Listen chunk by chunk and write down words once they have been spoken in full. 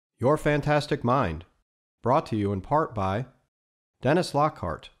Your Fantastic Mind, brought to you in part by Dennis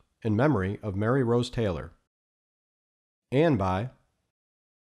Lockhart, in memory of Mary Rose Taylor, and by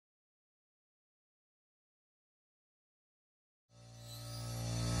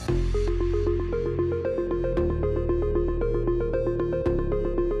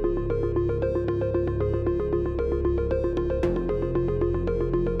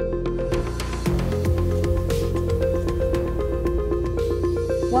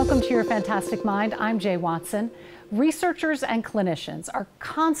Welcome to Your Fantastic Mind. I'm Jay Watson. Researchers and clinicians are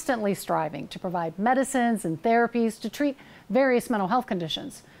constantly striving to provide medicines and therapies to treat various mental health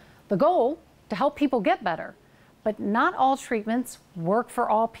conditions. The goal, to help people get better. But not all treatments work for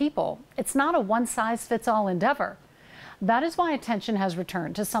all people. It's not a one-size-fits-all endeavor. That is why attention has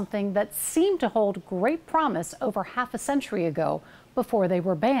returned to something that seemed to hold great promise over half a century ago before they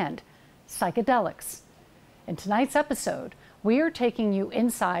were banned: psychedelics. In tonight's episode, we are taking you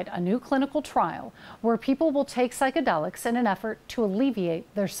inside a new clinical trial where people will take psychedelics in an effort to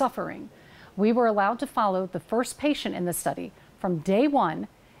alleviate their suffering. We were allowed to follow the first patient in the study from day one,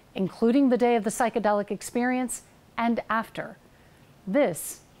 including the day of the psychedelic experience and after.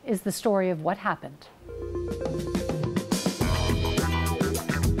 This is the story of what happened.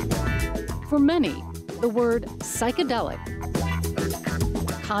 For many, the word psychedelic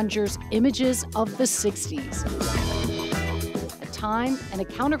conjures images of the 60s. Time and a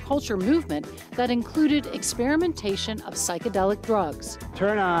counterculture movement that included experimentation of psychedelic drugs.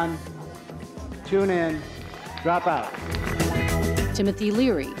 Turn on, tune in, drop out. Timothy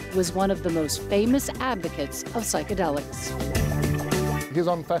Leary was one of the most famous advocates of psychedelics. He was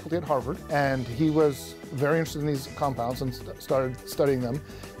on faculty at Harvard, and he was very interested in these compounds and started studying them,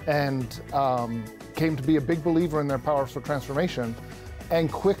 and came to be a big believer in their powers for transformation,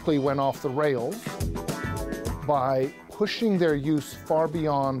 and quickly went off the rails by pushing their use far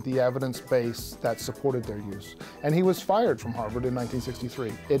beyond the evidence base that supported their use. And he was fired from Harvard in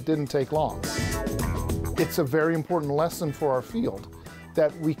 1963. It didn't take long. It's a very important lesson for our field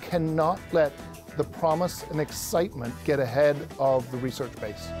that we cannot let the promise and excitement get ahead of the research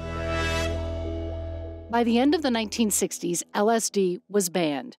base. By the end of the 1960s, LSD was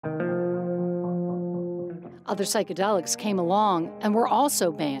banned. Other psychedelics came along and were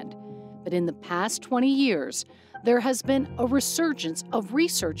also banned. But in the past 20 years, there has been a resurgence of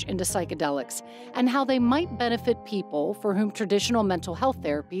research into psychedelics and how they might benefit people for whom traditional mental health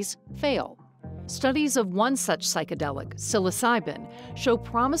therapies fail. Studies of one such psychedelic, psilocybin, show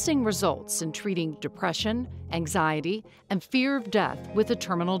promising results in treating depression, anxiety, and fear of death with a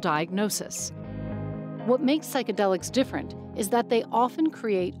terminal diagnosis. What makes psychedelics different is that they often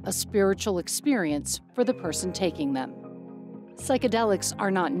create a spiritual experience for the person taking them. Psychedelics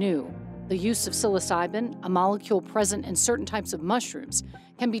are not new. The use of psilocybin, a molecule present in certain types of mushrooms,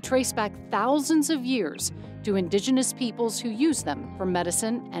 can be traced back thousands of years to indigenous peoples who use them for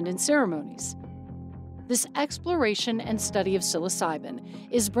medicine and in ceremonies. This exploration and study of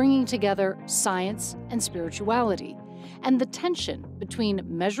psilocybin is bringing together science and spirituality, and the tension between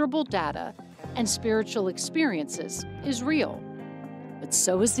measurable data and spiritual experiences is real. But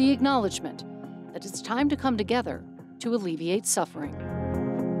so is the acknowledgement that it's time to come together to alleviate suffering.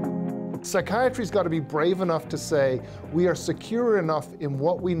 Psychiatry's got to be brave enough to say we are secure enough in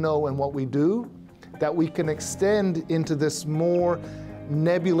what we know and what we do that we can extend into this more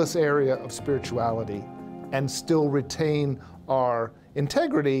nebulous area of spirituality and still retain our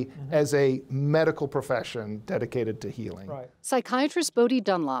integrity as a medical profession dedicated to healing. Right. Psychiatrist Bodhi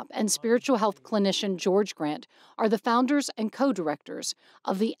Dunlop and spiritual health clinician George Grant are the founders and co-directors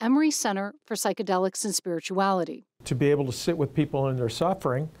of the Emory Center for Psychedelics and Spirituality. To be able to sit with people in their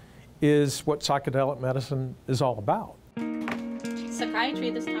suffering is what psychedelic medicine is all about.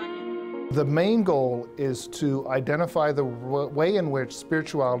 Psychiatry this time. The main goal is to identify the way in which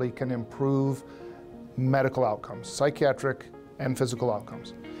spirituality can improve medical outcomes, psychiatric and physical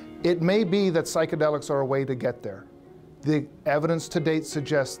outcomes. It may be that psychedelics are a way to get there. The evidence to date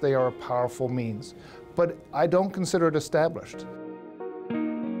suggests they are a powerful means, but I don't consider it established.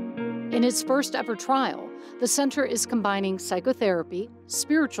 In its first ever trial, the center is combining psychotherapy,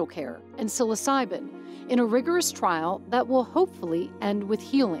 spiritual care, and psilocybin in a rigorous trial that will hopefully end with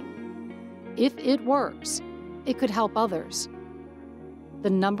healing. If it works, it could help others. The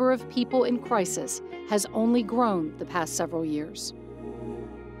number of people in crisis has only grown the past several years.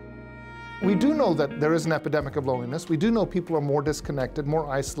 We do know that there is an epidemic of loneliness. We do know people are more disconnected, more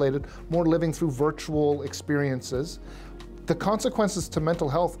isolated, more living through virtual experiences. The consequences to mental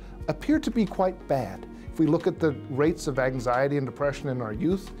health appear to be quite bad. If we look at the rates of anxiety and depression in our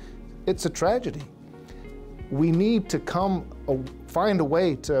youth, it's a tragedy. We need to find a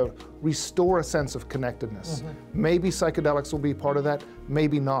way to restore a sense of connectedness. Maybe psychedelics will be part of that,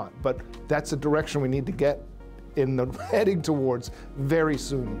 maybe not, but that's a direction we need to get heading towards very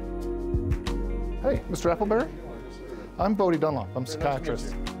soon. Hey, Mr. Appleberry? I'm Bodie Dunlop, I'm a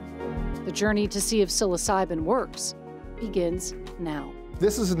psychiatrist. The journey to see if psilocybin works begins now.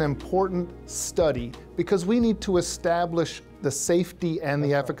 This is an important study because we need to establish the safety and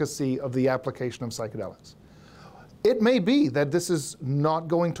the efficacy of the application of psychedelics. It may be that this is not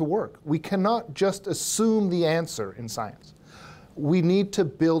going to work. We cannot just assume the answer in science. We need to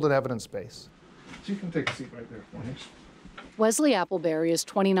build an evidence base. So you can take a seat right there for me. Wesley Appleberry is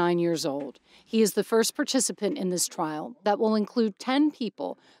 29 years old. He is the first participant in this trial that will include 10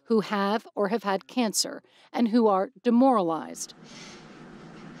 people who have or have had cancer and who are demoralized.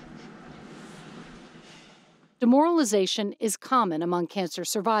 Demoralization is common among cancer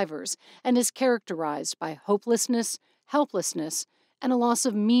survivors and is characterized by hopelessness, helplessness, and a loss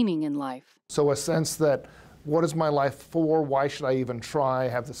of meaning in life. So a sense that, what is my life for? Why should I even try? I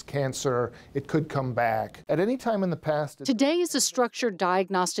have this cancer. It could come back. At any time in the past... Today is a structured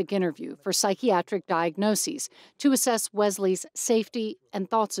diagnostic interview for psychiatric diagnoses to assess Wesley's safety and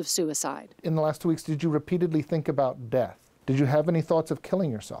thoughts of suicide. In the last 2 weeks, did you repeatedly think about death? Did you have any thoughts of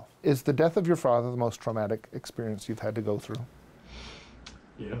killing yourself? Is the death of your father the most traumatic experience you've had to go through?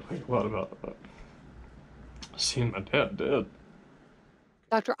 Yeah, I think a lot about seeing my dad dead.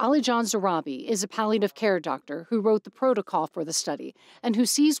 Dr. Alijan Zarabi is a palliative care doctor who wrote the protocol for the study and who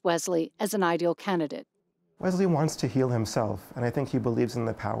sees Wesley as an ideal candidate. Wesley wants to heal himself, and I think he believes in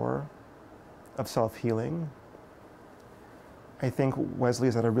the power of self-healing. I think Wesley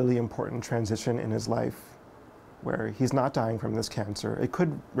is at a really important transition in his life where he's not dying from this cancer. It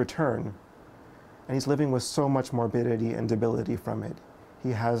could return, and he's living with so much morbidity and debility from it.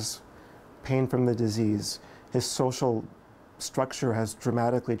 He has pain from the disease. His social structure has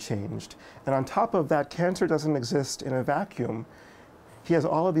dramatically changed. And on top of that, cancer doesn't exist in a vacuum. He has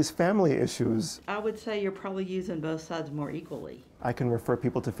all of these family issues. I would say you're probably using both sides more equally. I can refer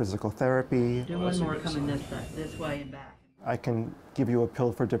people to physical therapy. Do one more coming this way and back. I can give you a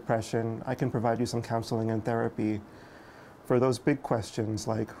pill for depression. I can provide you some counseling and therapy for those big questions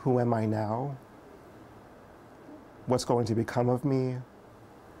like, who am I now? What's going to become of me?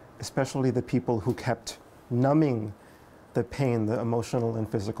 Especially the people who kept numbing the pain, the emotional and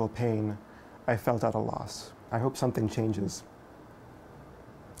physical pain. I felt at a loss. I hope something changes.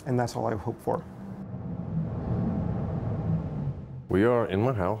 And that's all I hope for. We are in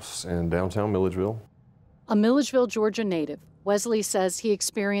my house in downtown Milledgeville. A Milledgeville, Georgia native, Wesley says he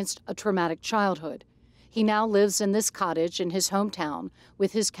experienced a traumatic childhood. He now lives in this cottage in his hometown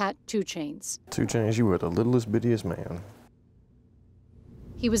with his cat, 2 Chainz. 2 Chainz, you were the littlest, bittiest man.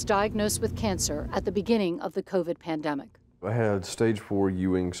 He was diagnosed with cancer at the beginning of the COVID pandemic. I had stage 4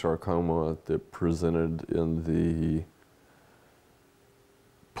 Ewing sarcoma that presented in the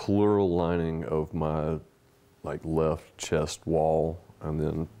pleural lining of my left chest wall, and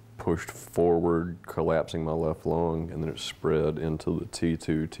then pushed forward, collapsing my left lung, and then it spread into the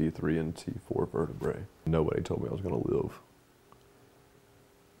T2, T3, and T4 vertebrae. Nobody told me I was going to live.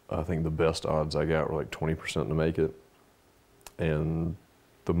 I think the best odds I got were 20% to make it, and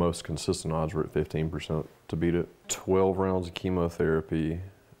the most consistent odds were at 15% to beat it. 12 rounds of chemotherapy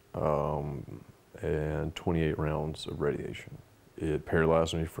and 28 rounds of radiation. It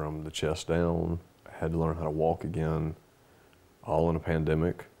paralyzed me from the chest down. I had to learn how to walk again, all in a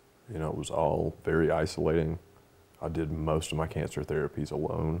pandemic. You know, it was all very isolating. I did most of my cancer therapies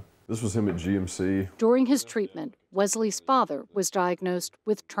alone. This was him at GMC. During his treatment, Wesley's father was diagnosed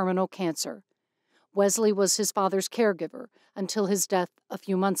with terminal cancer. Wesley was his father's caregiver until his death a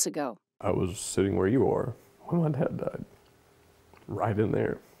few months ago. I was sitting where you are when my dad died, right in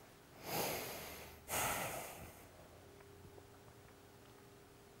there.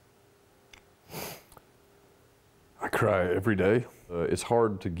 I cry every day. It's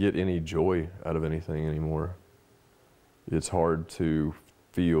hard to get any joy out of anything anymore. It's hard to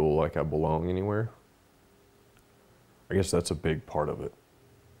feel like I belong anywhere. I guess that's a big part of it.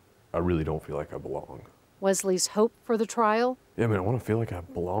 I really don't feel like I belong. Wesley's hope for the trial? Yeah, I want to feel like I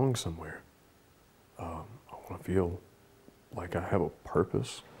belong somewhere. I want to feel like I have a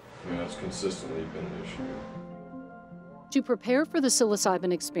purpose. Yeah, that's consistently been an issue. To prepare for the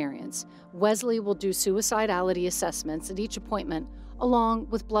psilocybin experience, Wesley will do suicidality assessments at each appointment, along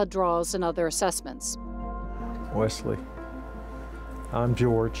with blood draws and other assessments. Wesley, I'm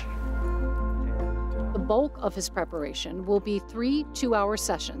George. The bulk of his preparation will be 3 two-hour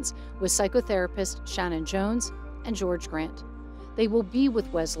sessions with psychotherapist Shannon Jones and George Grant. They will be with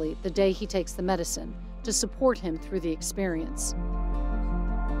Wesley the day he takes the medicine to support him through the experience.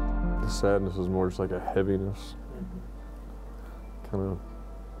 The sadness is more just like a heaviness. Kind of,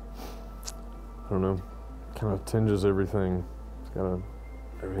 I don't know, kind of tinges everything.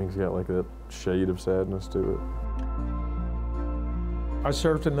 Everything's got like that shade of sadness to it. I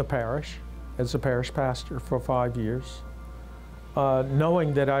served in the parish as a parish pastor for 5 years,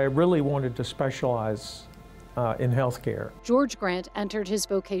 knowing that I really wanted to specialize in healthcare. George Grant entered his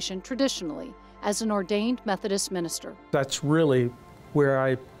vocation traditionally as an ordained Methodist minister. That's really where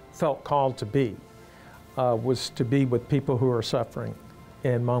I felt called to be, was to be with people who are suffering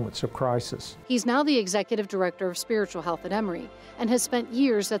in moments of crisis. He's now the executive director of spiritual health at Emory and has spent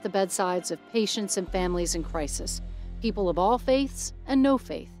years at the bedsides of patients and families in crisis, people of all faiths and no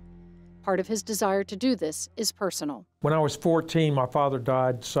faith. Part of his desire to do this is personal. When I was 14, my father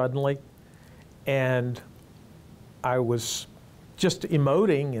died suddenly, and I was just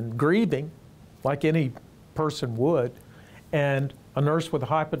emoting and grieving like any person would, and a nurse with a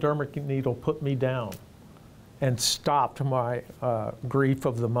hypodermic needle put me down and stopped my grief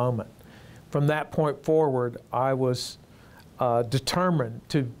of the moment. From that point forward, I was determined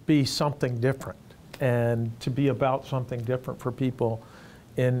to be something different and to be about something different for people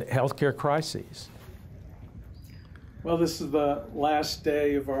in healthcare crises. Well, this is the last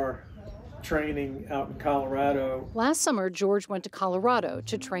day of our training out in Colorado. Last summer, George went to Colorado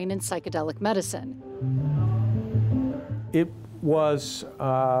to train in psychedelic medicine. It was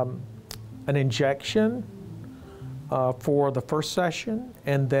an injection for the first session,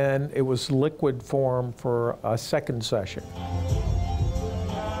 and then it was liquid form for a second session.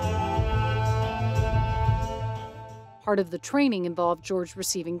 Part of the training involved George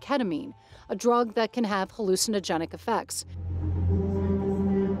receiving ketamine, a drug that can have hallucinogenic effects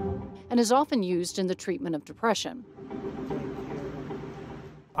and is often used in the treatment of depression.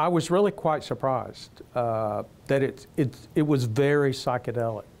 I was really quite surprised that it was very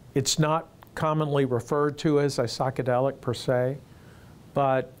psychedelic. It's not commonly referred to as a psychedelic per se,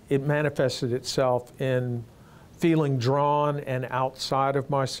 but it manifested itself in feeling drawn and outside of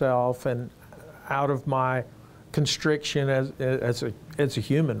myself and out of my constriction as a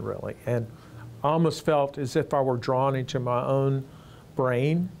human, really. And I almost felt as if I were drawn into my own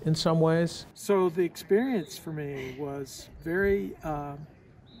brain in some ways. So the experience for me was very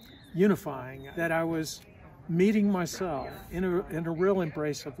unifying, that I was meeting myself in a real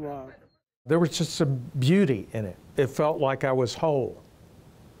embrace of love. There was just some beauty in it. It felt like I was whole.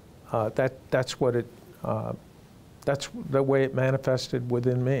 That's the way it manifested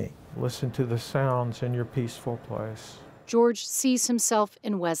within me. Listen to the sounds in your peaceful place. George sees himself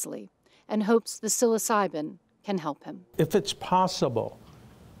in Wesley and hopes the psilocybin can help him. If it's possible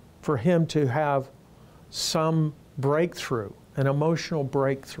for him to have some breakthrough, an emotional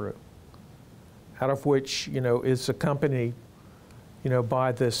breakthrough, out of which, is accompanied,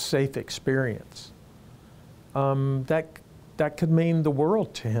 by this safe experience, that could mean the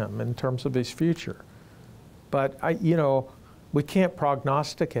world to him in terms of his future. But we can't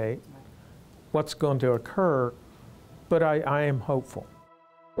prognosticate what's going to occur, but I am hopeful.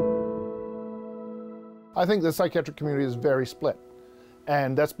 I think the psychiatric community is very split.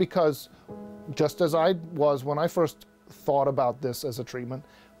 And that's because, just as I was when I first thought about this as a treatment,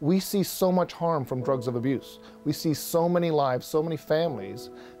 we see so much harm from drugs of abuse. We see so many lives, so many families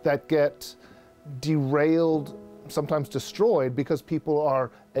that get derailed, sometimes destroyed, because people are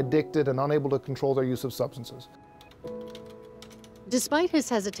addicted and unable to control their use of substances. Despite his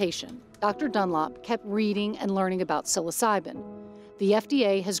hesitation, Dr. Dunlop kept reading and learning about psilocybin. The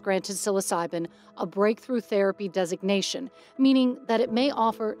FDA has granted psilocybin a breakthrough therapy designation, meaning that it may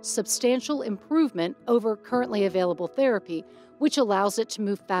offer substantial improvement over currently available therapy, which allows it to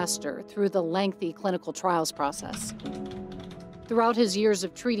move faster through the lengthy clinical trials process. Throughout his years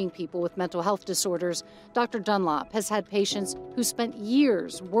of treating people with mental health disorders, Dr. Dunlop has had patients who spent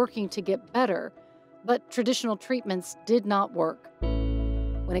years working to get better, but traditional treatments did not work.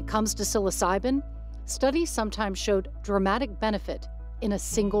 When it comes to psilocybin, studies sometimes showed dramatic benefit in a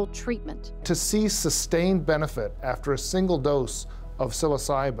single treatment. To see sustained benefit after a single dose of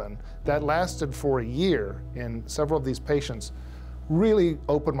psilocybin that lasted for a year in several of these patients really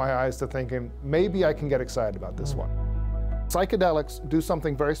opened my eyes to thinking, maybe I can get excited about this one. Psychedelics do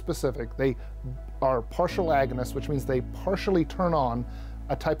something very specific. They are partial agonists, which means they partially turn on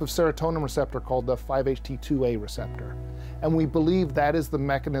a type of serotonin receptor called the 5-HT2A receptor. And we believe that is the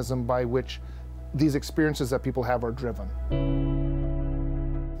mechanism by which these experiences that people have are driven.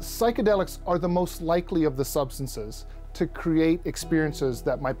 Psychedelics are the most likely of the substances to create experiences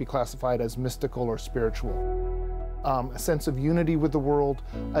that might be classified as mystical or spiritual. a sense of unity with the world,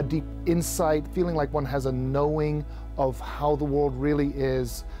 a deep insight, feeling like one has a knowing of how the world really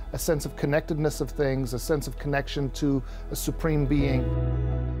is, a sense of connectedness of things, a sense of connection to a supreme being.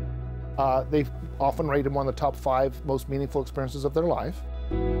 They often rated one of the top 5 most meaningful experiences of their life.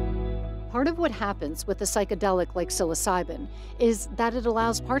 Part of what happens with a psychedelic like psilocybin is that it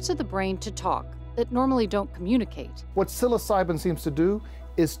allows parts of the brain to talk that normally don't communicate. What psilocybin seems to do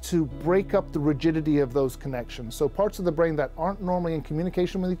is to break up the rigidity of those connections. So parts of the brain that aren't normally in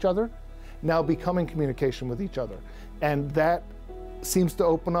communication with each other now become in communication with each other. And that seems to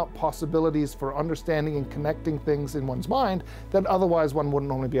open up possibilities for understanding and connecting things in one's mind that otherwise one wouldn't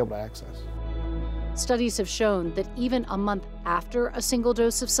normally be able to access. Studies have shown that even a month after a single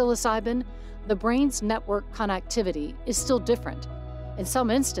dose of psilocybin, the brain's network connectivity is still different. In some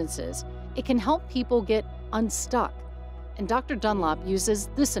instances, it can help people get unstuck. And Dr. Dunlop uses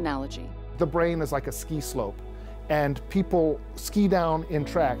this analogy. The brain is like a ski slope, and people ski down in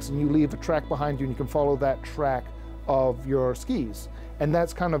tracks, and you leave a track behind you, and you can follow that track of your skis. And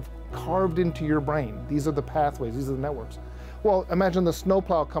that's kind of carved into your brain. These are the pathways, these are the networks. Well, imagine the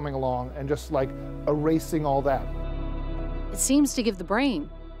snowplow coming along and just like erasing all that. It seems to give the brain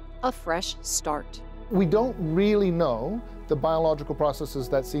a fresh start. We don't really know the biological processes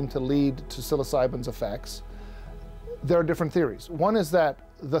that seem to lead to psilocybin's effects. There are different theories. One is that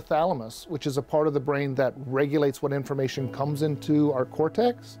the thalamus, which is a part of the brain that regulates what information comes into our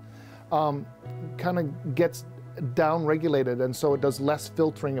cortex, kind of gets down-regulated, and so it does less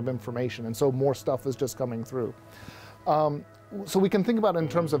filtering of information, and so more stuff is just coming through. So we can think about it in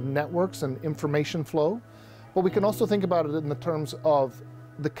terms of networks and information flow, but we can also think about it in the terms of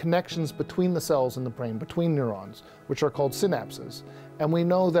the connections between the cells in the brain, between neurons, which are called synapses. And we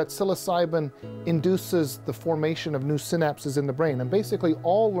know that psilocybin induces the formation of new synapses in the brain. And basically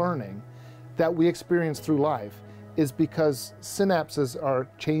all learning that we experience through life is because synapses are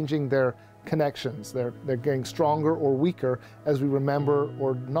changing their connections. They're getting stronger or weaker as we remember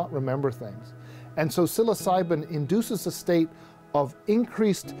or not remember things. And so psilocybin induces a state of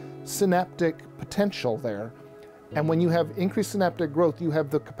increased synaptic potential there. And when you have increased synaptic growth, you have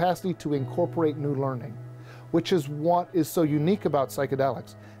the capacity to incorporate new learning, which is what is so unique about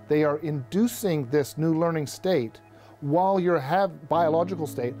psychedelics. They are inducing this new learning state while you're biological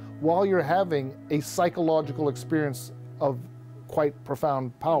state, while you're having a psychological experience of quite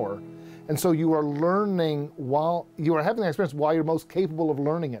profound power. And so you are learning while you are having that experience while you're most capable of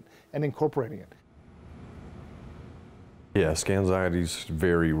learning it and incorporating it. Yeah, scanxiety is a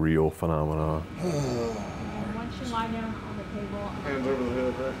very real phenomenon. Once you lie down on the table. Hands over the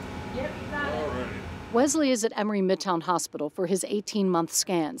head, right? Yep, you got it. All right. Wesley is at Emory Midtown Hospital for his 18-month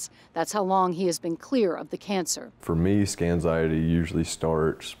scans. That's how long he has been clear of the cancer. For me, scanxiety usually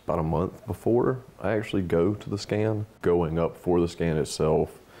starts about a month before I actually go to the scan. Going up for the scan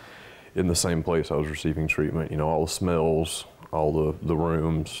itself, in the same place I was receiving treatment, you know, all the smells, all the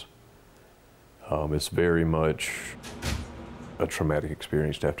rooms. It's very much a traumatic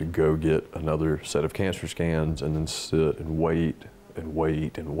experience to have to go get another set of cancer scans and then sit and wait and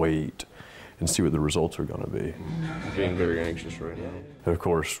wait and wait and see what the results are going to be. I'm being very anxious right now. And of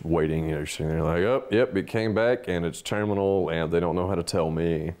course, waiting, you know, you're sitting there like, oh, yep, it came back and it's terminal and they don't know how to tell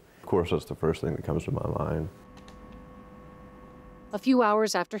me. Of course, that's the first thing that comes to my mind. A few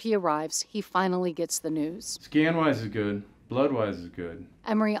hours after he arrives, he finally gets the news. Scan-wise is good. Blood-wise is good.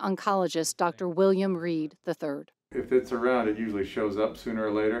 Emory oncologist Dr. William Reed III. If it's around, it usually shows up sooner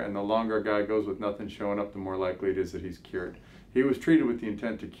or later, and the longer a guy goes with nothing showing up, the more likely it is that he's cured. He was treated with the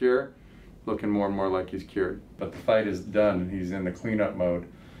intent to cure, looking more and more like he's cured. But the fight is done, and he's in the cleanup mode.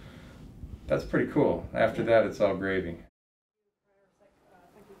 That's pretty cool. After that, it's all gravy.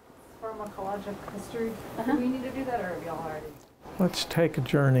 Pharmacologic history. Do we need to do that, or have y'all already? Let's take a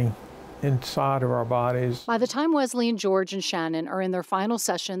journey inside of our bodies. By the time Wesley and George and Shannon are in their final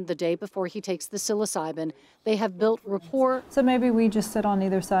session the day before he takes the psilocybin, they have built rapport. So maybe we just sit on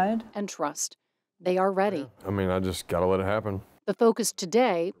either side? And trust. They are ready. I mean, I just gotta let it happen. The focus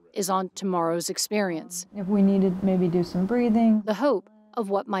today is on tomorrow's experience. If we need to maybe do some breathing. The hope of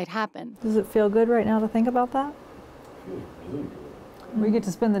what might happen. Does it feel good right now to think about that? We get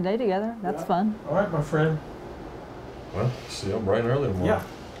to spend the day together. That's fun. All right, my friend. Well, see you bright and early tomorrow. Yeah.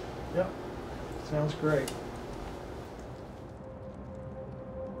 Yep. Sounds great.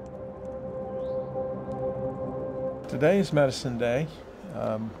 Today is medicine day.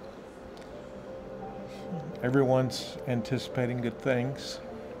 Everyone's anticipating good things.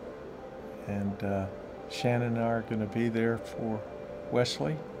 And Shannon and I are going to be there for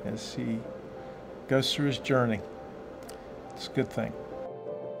Wesley as he goes through his journey. It's a good thing.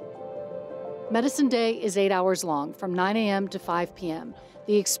 Medicine Day is 8 hours long, from 9 a.m. to 5 p.m.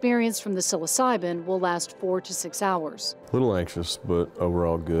 The experience from the psilocybin will last 4 to 6 hours. A little anxious, but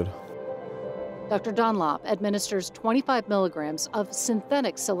overall good. Dr. Dunlop administers 25 milligrams of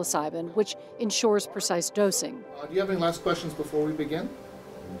synthetic psilocybin, which ensures precise dosing. Do you have any last questions before we begin?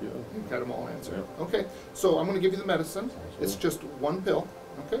 Yeah. You've got them all answered. Yeah. Okay, so I'm going to give you the medicine. It's just one pill,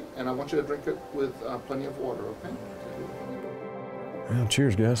 okay? And I want you to drink it with plenty of water, okay? Yeah,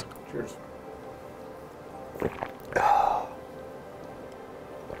 cheers, guys. Cheers.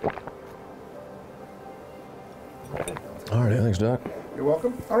 All right, thanks, Doc. You're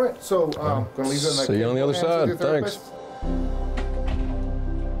welcome. All right, so I'm going to leave it in that. See you on the other side. Thanks.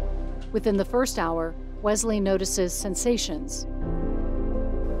 Within the first hour, Wesley notices sensations.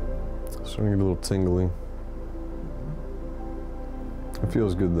 Starting to get a little tingly. It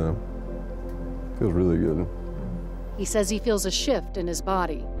feels good, though. Feels really good. He says he feels a shift in his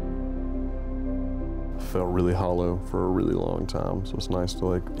body. Felt really hollow for a really long time, so it's nice to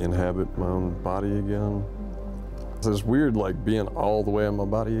like inhabit my own body again. It's weird like being all the way in my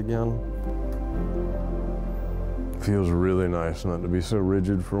body again. Feels really nice not to be so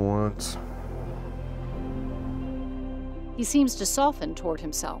rigid for once. He seems to soften toward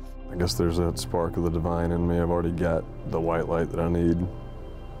himself. I guess there's that spark of the divine in me. I've already got the white light that I need.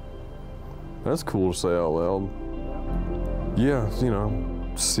 That's cool to say out loud. Yeah, you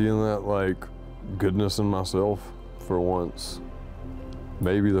know, seeing that like goodness in myself for once.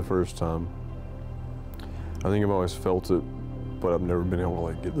 Maybe the first time. I think I've always felt it, but I've never been able to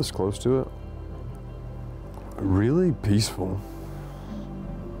like get this close to it. Really peaceful.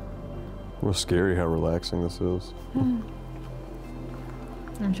 It was scary how relaxing this is.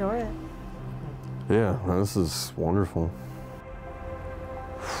 Enjoy it. Yeah, this is wonderful.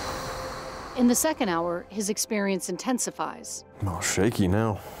 In the second hour, his experience intensifies. I'm all shaky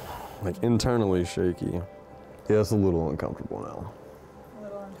now, like internally shaky. Yeah, it's a little uncomfortable now. A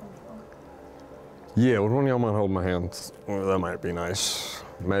little uncomfortable. Yeah, would one of y'all mind holding my hands? Well, that might be nice.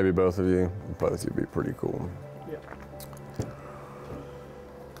 Maybe both of you. Both of you would be pretty cool. Yeah.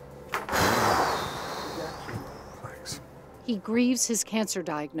 Thanks. He grieves his cancer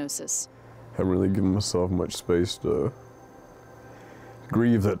diagnosis. Haven't really given myself much space to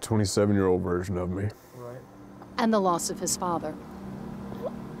grieve that 27-year-old version of me. Right. And the loss of his father.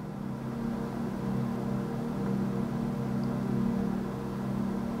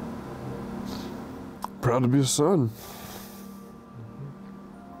 Proud to be a son.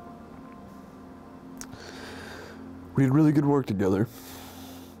 We did really good work together.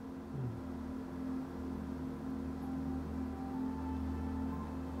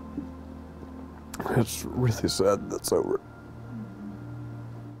 It's really sad that's over.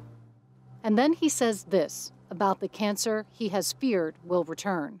 And then he says this about the cancer he has feared will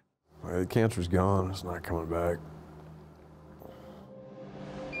return. The cancer's gone, it's not coming back.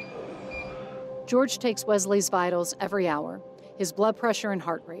 George takes Wesley's vitals every hour, his blood pressure and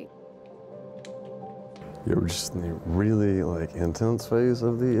heart rate. You're just in the really like intense phase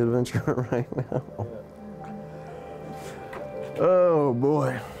of the adventure right now. Oh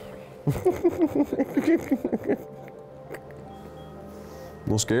boy. A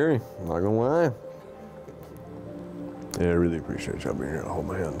little scary, not gonna lie. Yeah, I really appreciate y'all being here to hold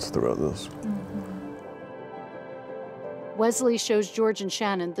my hands throughout this. Wesley shows George and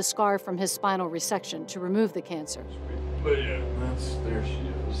Shannon the scar from his spinal resection to remove the cancer. But yeah, there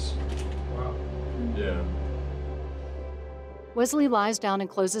she is. Wow. Yeah. Wesley lies down and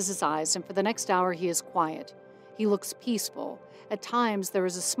closes his eyes, and for the next hour he is quiet. He looks peaceful. At times there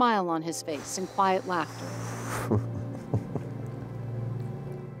is a smile on his face and quiet laughter.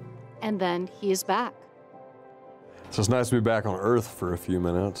 And then he is back. So it's nice to be back on Earth for a few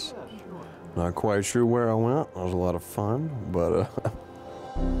minutes. Not quite sure where I went. It was a lot of fun, but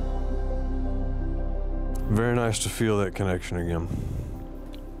very nice to feel that connection again.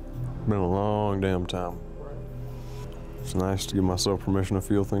 Been a long damn time. It's nice to give myself permission to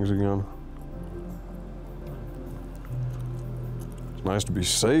feel things again. It's nice to be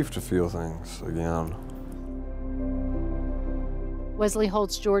safe to feel things again. Wesley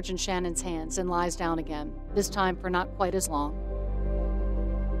holds George and Shannon's hands and lies down again, this time for not quite as long.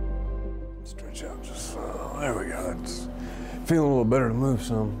 Stretch out just, there we go. It's feeling a little better to move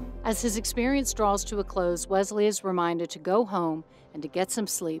some. As his experience draws to a close, Wesley is reminded to go home and to get some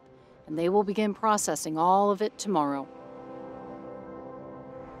sleep, and they will begin processing all of it tomorrow.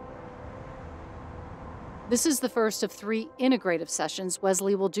 This is the first of 3 integrative sessions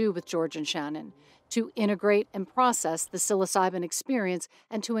Wesley will do with George and Shannon to integrate and process the psilocybin experience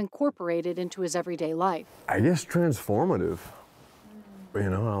and to incorporate it into his everyday life. I guess transformative. You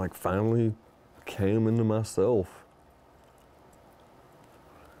know, I like finally came into myself.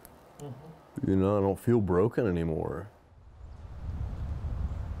 You know, I don't feel broken anymore.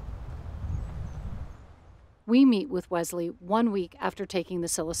 We meet with Wesley 1 week after taking the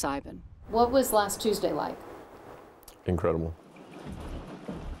psilocybin. What was last Tuesday like? Incredible.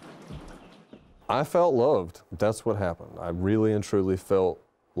 I felt loved. That's what happened. I really and truly felt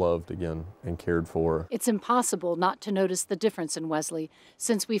loved again and cared for. It's impossible not to notice the difference in Wesley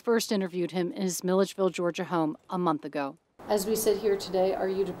since we first interviewed him in his Milledgeville, Georgia home a month ago. As we sit here today, are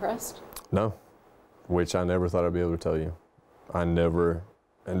you depressed? No, which I never thought I'd be able to tell you. I never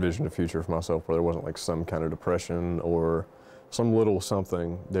envisioned a future for myself where there wasn't like some kind of depression or some little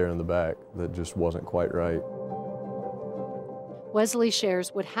something there in the back that just wasn't quite right. Wesley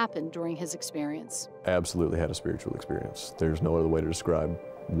shares what happened during his experience. Absolutely had a spiritual experience. There's no other way to describe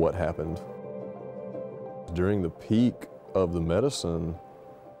what happened. During the peak of the medicine,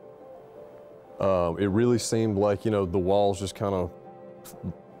 it really seemed like, you know, the walls just kind of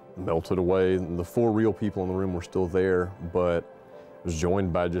melted away. The 4 real people in the room were still there, but it was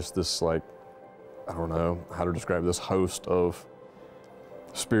joined by just this, like, I don't know how to describe this host of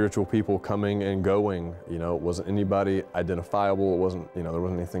spiritual people coming and going. You know, it wasn't anybody identifiable. It wasn't, you know, there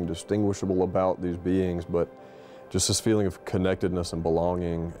wasn't anything distinguishable about these beings, but just this feeling of connectedness and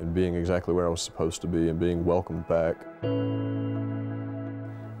belonging and being exactly where I was supposed to be and being welcomed back.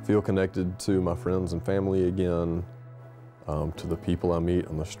 Feel connected to my friends and family again, to the people I meet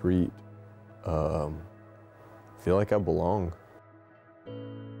on the street. Feel like I belong.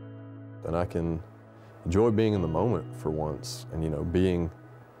 And I can enjoy being in the moment for once and, you know, being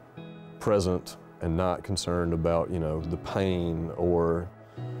present and not concerned about, you know, the pain or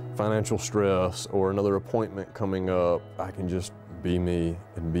financial stress or another appointment coming up. I can just be me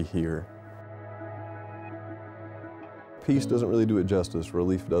and be here. Peace doesn't really do it justice.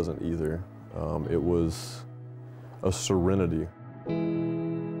 Relief doesn't either. It was a serenity.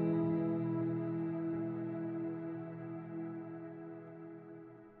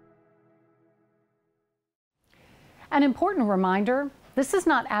 An important reminder, this is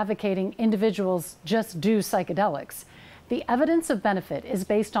not advocating individuals just do psychedelics. The evidence of benefit is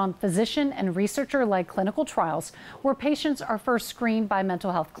based on physician and researcher-led clinical trials where patients are first screened by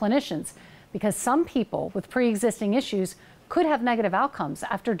mental health clinicians because some people with pre-existing issues could have negative outcomes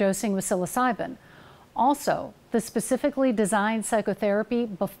after dosing with psilocybin. Also, the specifically designed psychotherapy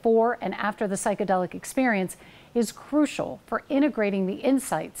before and after the psychedelic experience is crucial for integrating the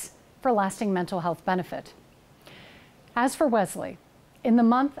insights for lasting mental health benefit. As for Wesley, in the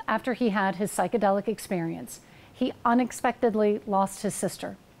month after he had his psychedelic experience, he unexpectedly lost his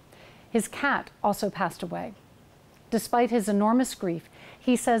sister. His cat also passed away. Despite his enormous grief,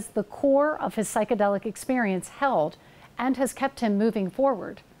 he says the core of his psychedelic experience held and has kept him moving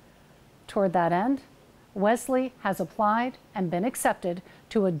forward. Toward that end, Wesley has applied and been accepted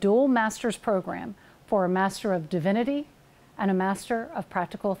to a dual master's program for a Master of Divinity and a Master of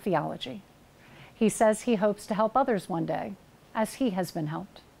Practical Theology. He says he hopes to help others one day, as he has been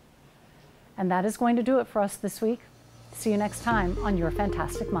helped. And that is going to do it for us this week. See you next time on Your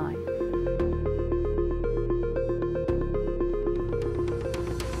Fantastic Mind.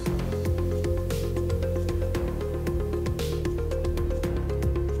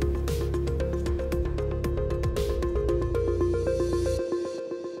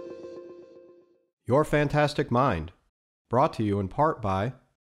 Your Fantastic Mind, brought to you in part by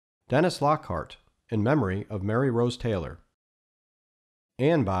Dennis Lockhart, in memory of Mary Rose Taylor,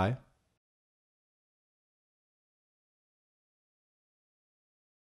 and by